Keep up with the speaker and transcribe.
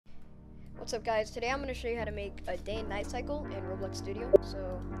What's up, guys? Today I'm going to show you how to make a day and night cycle in Roblox Studio.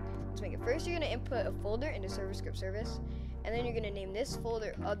 So let's make it. First, you're going to input a folder into server script service, and then you're going to name this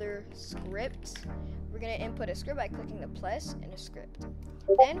folder other scripts. We're going to input a script by clicking the plus in a script.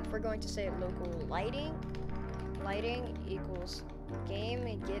 Then we're going to say local lighting equals game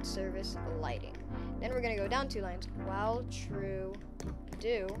and get service lighting. Then we're going to go down 2 lines, while true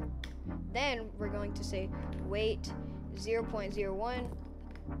do. Then we're going to say wait 0.01.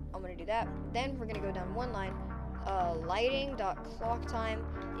 I'm going to do that. Then we're going to go down 1 line, Lighting.ClockTime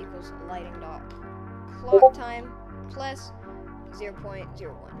equals Lighting.ClockTime plus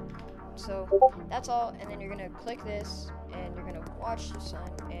 0.01. So that's all, and then you're going to click this and you're going to watch the sun,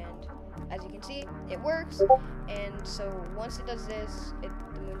 and as you can see, it works. And so once it does this,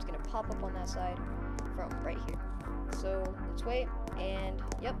 the moon's going to pop up on that side from right here. So let's wait, and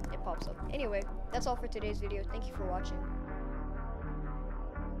yep, it pops up. Anyway, that's all for today's video. Thank you for watching.